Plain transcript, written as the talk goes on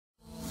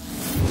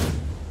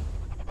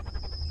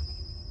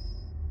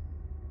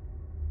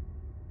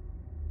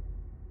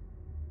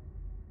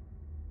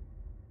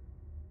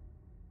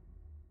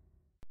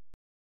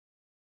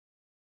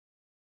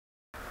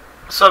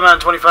What's up, Madden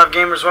 25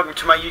 gamers? Welcome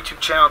to my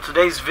YouTube channel.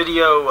 Today's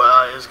video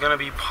is going to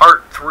be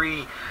part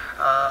 3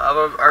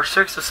 of our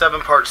 6 to 7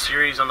 part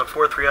series on the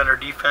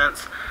 4-3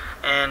 defense.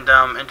 And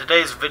in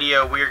today's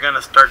video, we are going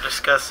to start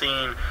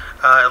discussing.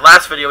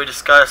 Last video we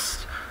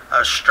discussed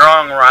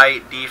strong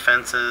right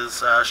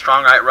defenses,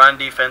 strong right run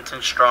defense,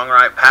 and strong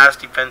right pass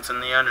defense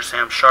in the Under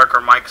Sam Shark or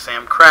Mike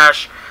Sam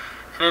Crash.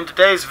 And in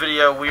today's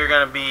video, we are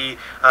going to be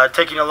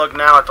taking a look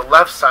now at the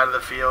left side of the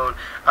field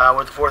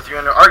with the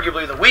 4-3,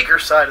 arguably the weaker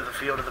side of the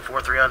field of the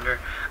 4-3.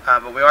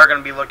 But we are going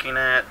to be looking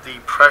at the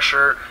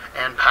pressure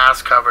and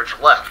pass coverage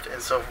left.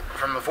 And so,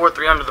 from the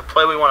 4-3, the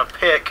play we want to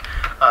pick,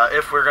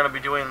 if we're going to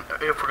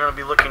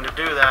be looking to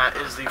do that,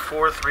 is the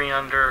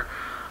 4-3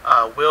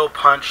 wheel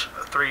punch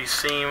 3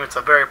 seam. It's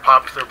a very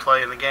popular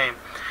play in the game.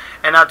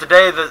 And now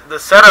today, the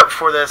setup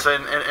for this,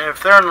 and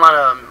if they're in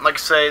like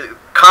say,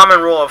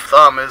 common rule of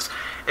thumb is,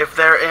 if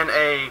they're in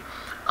a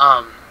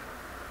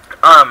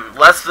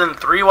less than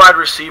 3 wide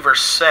receiver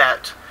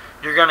set,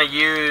 you're going to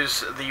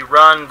use the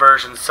run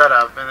version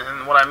setup.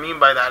 And what I mean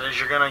by that is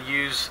you're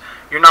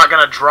not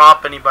going to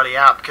drop anybody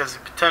out, because the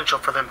potential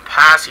for them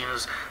passing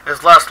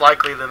is less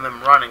likely than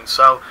them running.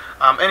 So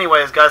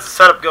anyways, guys, the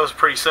setup goes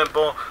pretty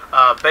simple.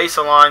 Base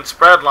line,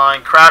 spread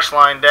line, crash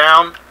line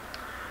down,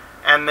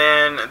 and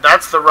then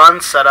that's the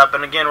run setup.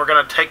 And again, we're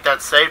going to take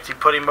that safety,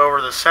 put him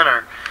over the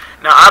center.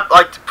 Now, I'd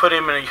like to put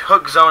him in a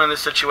hook zone in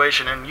this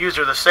situation and use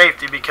her the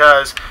safety,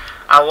 because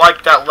I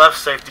like that left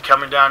safety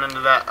coming down into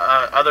that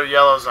other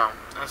yellow zone.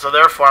 And so,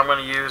 therefore, I'm going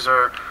to use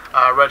her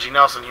Reggie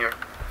Nelson here.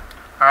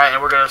 Alright,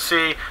 and we're going to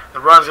see the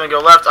run's going to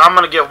go left. I'm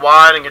going to get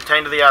wide and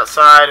contain to the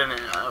outside, and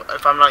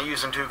if I'm not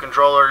using 2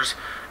 controllers,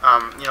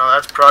 you know,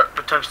 that's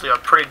potentially a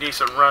pretty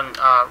decent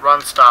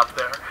run stop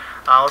there.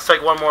 Let's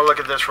take one more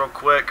look at this real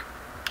quick.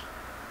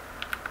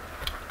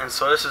 And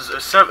so this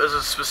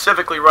is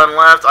specifically run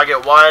left. I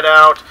get wide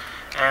out,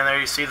 and there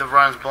you see the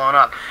run's blown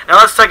up. Now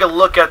let's take a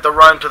look at the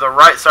run to the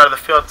right side of the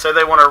field. Say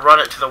they want to run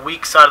it to the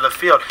weak side of the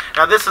field.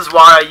 Now this is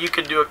why you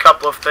can do a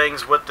couple of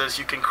things with this.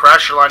 You can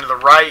crash your line to the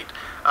right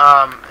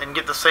and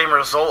get the same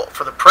result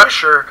for the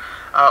pressure,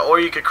 or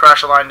you could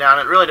crash a line down.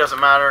 It really doesn't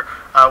matter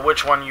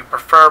which one you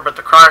prefer, but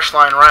the crash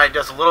line right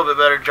does a little bit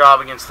better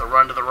job against the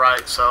run to the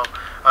right. So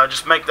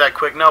just make that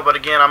quick note. But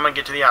again, I'm going to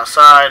get to the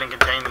outside and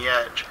contain the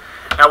edge.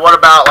 Now, what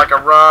about like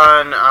a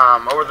run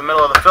over the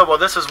middle of the field? Well,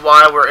 this is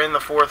why we're in the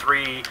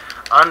 4-3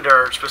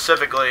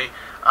 specifically,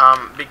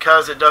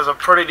 because it does a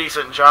pretty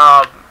decent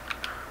job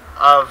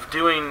of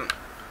doing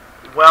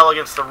well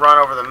against the run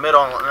over the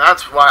middle, and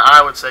that's why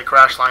I would say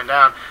crash line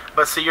down.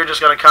 But see, you're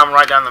just going to come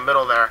right down the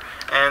middle there,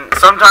 and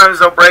sometimes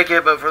they'll break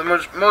it, but for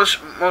the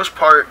most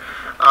part,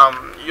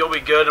 you'll be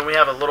good. And we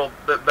have a little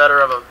bit better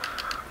of a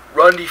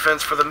run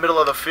defense for the middle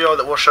of the field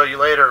that we'll show you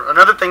later.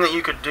 Another thing that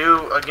you could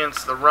do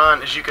against the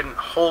run is you can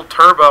hold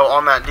turbo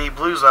on that deep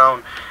blue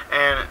zone,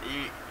 and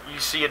you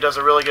see it does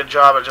a really good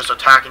job at just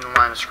attacking the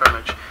line of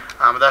scrimmage.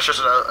 But that's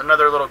just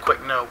another little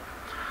quick note.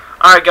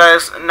 Alright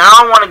guys, now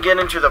I want to get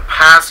into the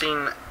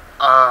passing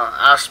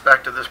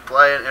aspect of this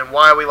play and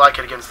why we like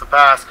it against the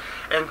pass.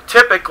 And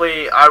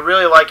typically I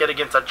really like it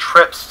against the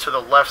trips to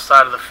the left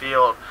side of the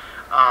field.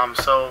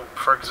 So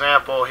for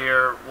example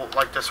here,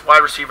 like this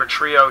wide receiver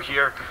trio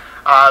here,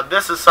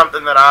 this is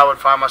something that I would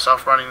find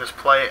myself running this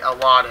play a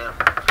lot in.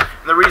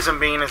 And the reason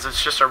being is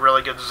it's just a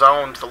really good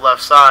zone to the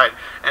left side.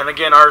 And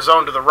again, our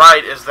zone to the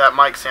right is that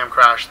Mike Sam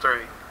Crash 3.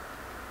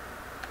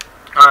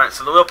 Alright,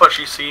 so the wheel punch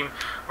you see,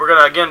 we're going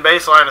to again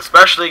baseline,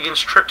 especially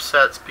against trip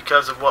sets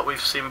because of what we've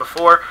seen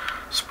before.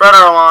 Spread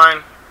our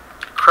line,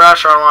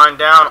 crash our line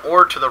down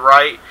or to the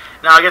right.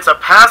 Now against a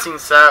passing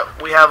set,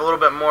 we have a little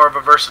bit more of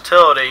a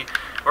versatility.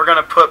 We're going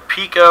to put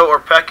Pico or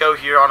Pecco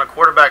here on a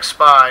quarterback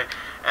spy.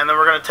 And then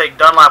we're going to take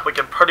Dunlap. We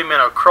can put him in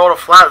a curl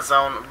flat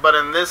zone, but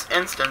in this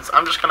instance,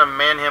 I'm just going to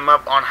man him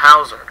up on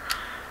Hauser.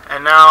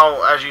 And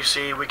now, as you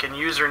see, we can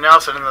use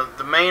Nelson, and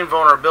the main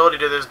vulnerability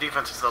to this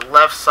defense is the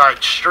left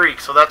side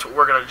streak, so that's what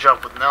we're going to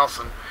jump with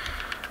Nelson.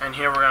 And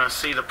here we're going to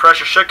see the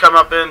pressure should come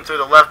up in through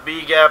the left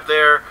B gap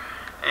there,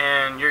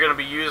 and you're going to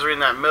be using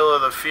that middle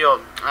of the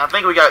field. And I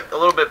think we got a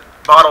little bit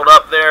bottled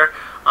up there,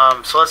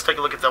 so let's take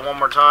a look at that one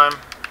more time.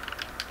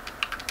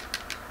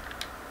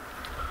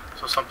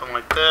 So something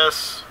like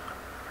this.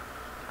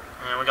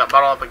 And we got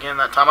bottled up again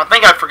that time. I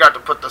think I forgot to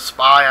put the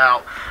spy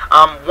out.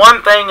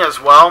 One thing as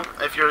well,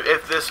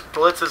 if this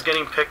blitz is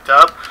getting picked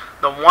up,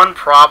 the one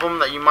problem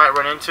that you might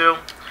run into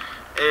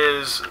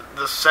is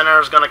the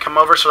center is going to come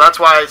over. So that's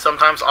why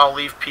sometimes I'll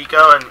leave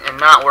Pico and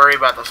not worry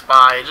about the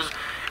spy.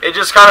 It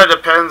just kind of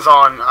depends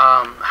on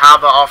how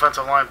the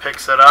offensive line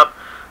picks it up.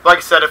 Like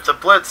I said, if the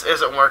blitz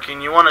isn't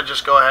working, you want to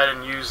just go ahead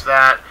and use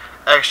that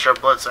extra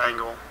blitz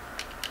angle.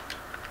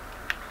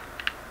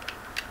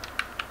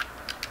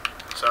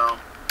 So.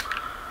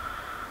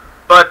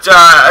 But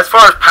as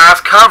far as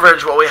pass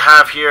coverage, what we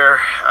have here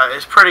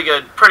is pretty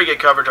good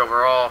coverage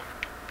overall.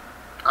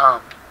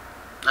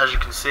 As you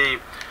can see,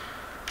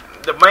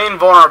 the main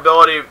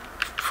vulnerability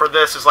for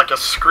this is like a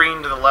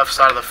screen to the left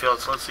side of the field.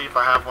 So let's see if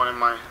I have one in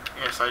my.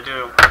 Yes, I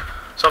do.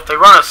 So if they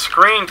run a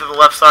screen to the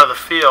left side of the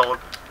field,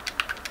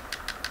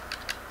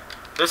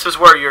 this is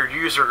where your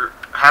user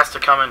has to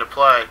come into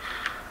play.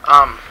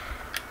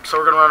 So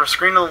we're going to run a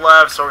screen to the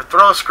left. So we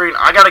throw a screen.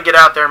 I got to get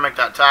out there and make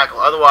that tackle.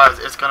 Otherwise,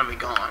 it's going to be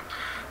gone.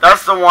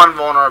 That's the one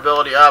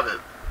vulnerability of it,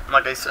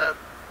 like I said.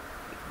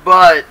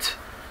 But,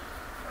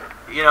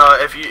 you know,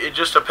 it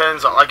just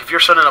depends on, like, if you're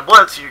sending a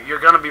blitz, you're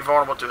going to be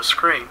vulnerable to a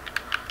screen.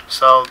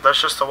 So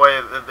that's just the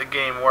way that the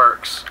game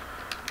works.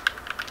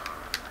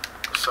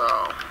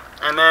 So,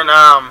 and then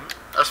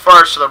as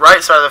far as to the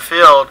right side of the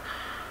field,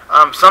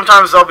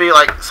 sometimes they'll be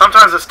like,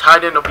 sometimes this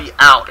tight end will be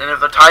out, and if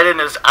the tight end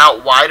is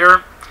out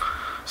wider,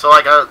 so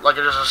like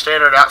just a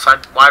standard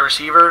outside wide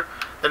receiver,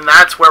 then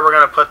that's where we're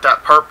going to put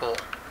that purple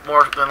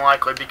more than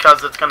likely,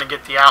 because it's going to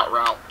get the out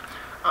route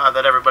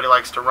that everybody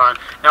likes to run.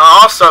 Now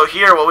also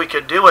here, what we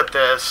could do with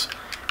this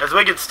is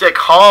we could stick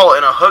Hall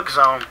in a hook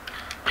zone,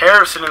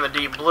 Harrison in the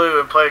deep blue,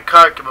 and play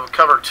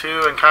cover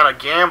 2 and kind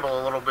of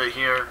gamble a little bit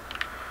here.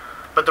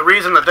 But the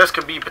reason that this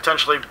could be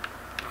potentially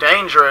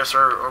dangerous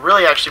or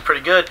really actually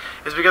pretty good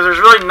is because there's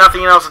really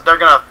nothing else that they're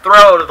going to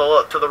throw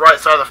to the right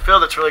side of the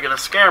field that's really going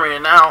to scare me.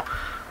 And now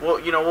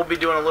we'll be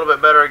doing a little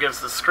bit better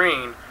against the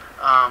screen,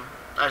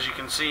 as you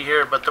can see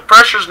here. But the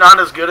pressure's not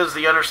as good as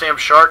the Undersam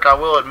Shark, I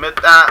will admit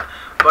that,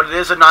 but it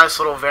is a nice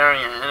little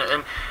variant.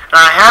 And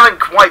I haven't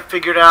quite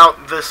figured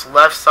out this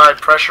left side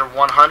pressure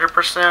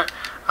 100%,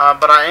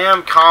 but I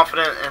am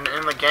confident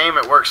in the game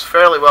it works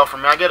fairly well for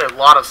me. I get a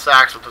lot of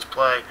sacks with this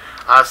play,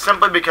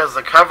 simply because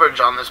the coverage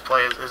on this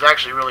play is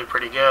actually really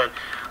pretty good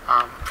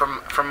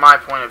from my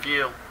point of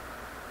view.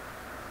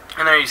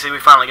 And there you see we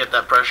finally get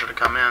that pressure to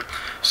come in.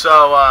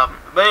 So,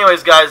 but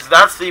anyways, guys,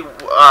 that's the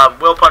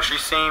Will Punch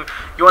seam.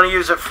 You want to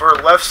use it for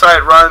left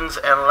side runs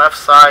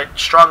and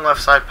strong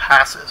left side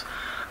passes.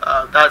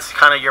 That's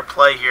kind of your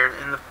play here.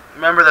 And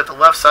remember that the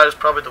left side is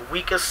probably the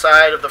weakest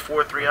side of the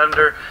 4-3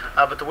 under,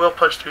 but the Will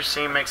Punch through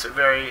seam makes it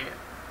very,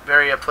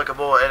 very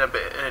applicable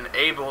and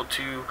able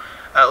to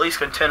at least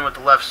contend with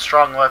the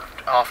strong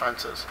left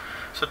offenses.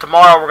 So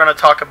tomorrow we're going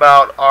to talk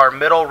about our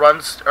middle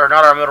runs, or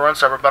not our middle run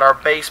stopper, but our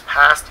base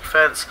pass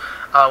defense.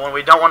 When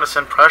we don't want to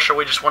send pressure,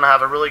 we just want to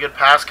have a really good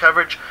pass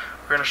coverage.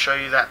 We're going to show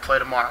you that play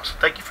tomorrow. So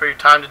thank you for your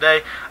time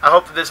today. I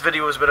hope that this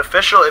video was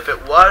beneficial. If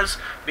it was,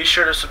 be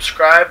sure to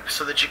subscribe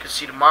so that you can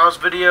see tomorrow's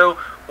video,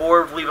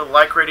 or leave a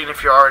like rating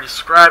if you're already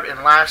subscribed.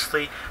 And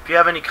lastly, if you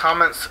have any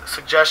comments,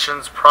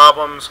 suggestions,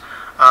 problems,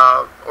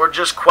 or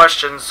just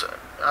questions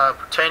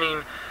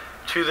pertaining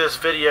to this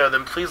video,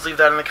 then please leave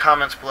that in the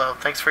comments below.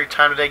 Thanks for your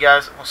time today,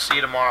 guys. We'll see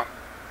you tomorrow.